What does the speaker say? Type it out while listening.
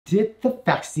Did the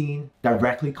vaccine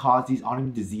directly cause these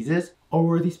autoimmune diseases, or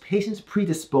were these patients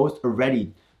predisposed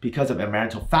already because of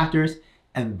environmental factors,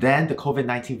 and then the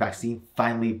COVID-19 vaccine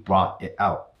finally brought it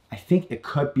out? I think it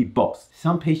could be both.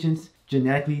 Some patients,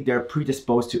 genetically, they're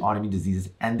predisposed to autoimmune diseases,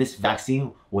 and this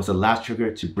vaccine was the last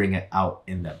trigger to bring it out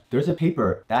in them. There's a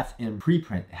paper that's in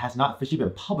preprint, it has not officially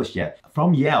been published yet,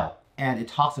 from Yale, and it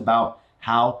talks about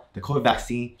how the COVID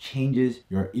vaccine changes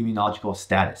your immunological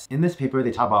status. In this paper, they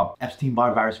talk about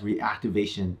Epstein-Barr virus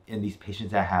reactivation in these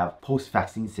patients that have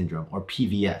post-vaccination syndrome, or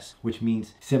PVS, which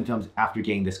means symptoms after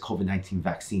getting this COVID-19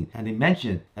 vaccine. And they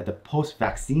mentioned that the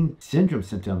post-vaccine syndrome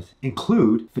symptoms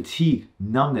include fatigue,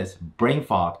 numbness, brain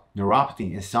fog,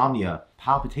 neuropathy, insomnia,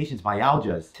 palpitations,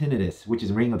 myalgias, tinnitus, which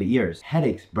is ringing of the ears,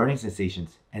 headaches, burning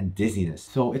sensations, and dizziness.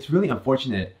 So it's really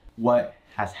unfortunate what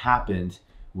has happened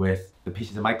with the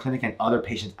patients in my clinic and other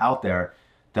patients out there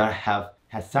that have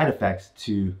had side effects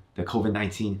to the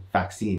COVID-19 vaccine.